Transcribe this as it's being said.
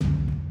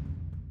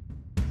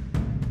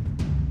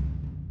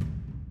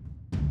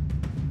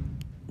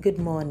Good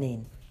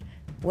morning.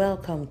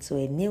 Welcome to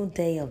a new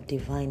day of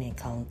divine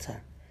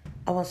encounter.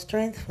 Our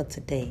strength for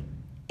today,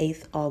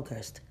 8th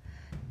August,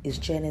 is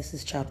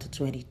Genesis chapter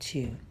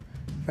 22,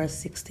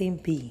 verse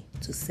 16b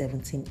to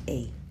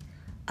 17a.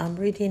 I'm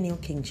reading New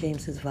King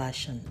James's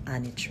Version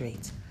and it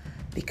reads,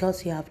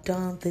 "Because you have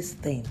done these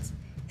things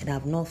and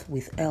have not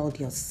withheld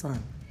your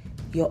son,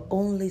 your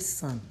only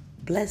son,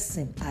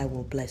 blessing I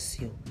will bless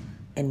you,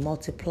 and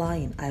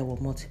multiplying I will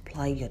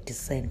multiply your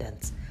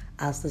descendants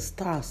as the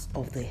stars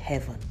of the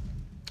heaven."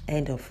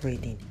 End of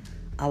reading.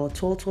 Our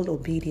total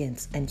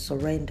obedience and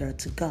surrender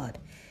to God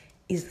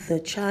is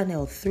the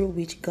channel through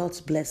which God's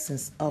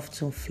blessings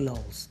often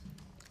flows.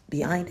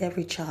 Behind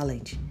every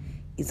challenge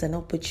is an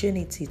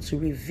opportunity to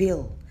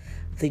reveal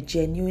the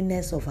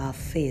genuineness of our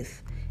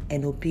faith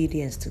and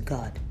obedience to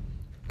God.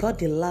 God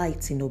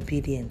delights in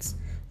obedience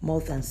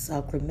more than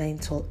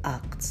sacramental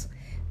acts.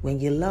 When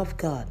you love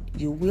God,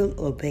 you will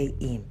obey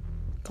Him.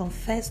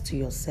 Confess to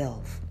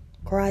yourself,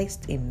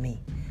 "Christ in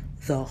me,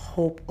 the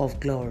hope of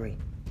glory."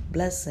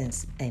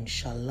 Blessings and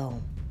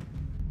shalom.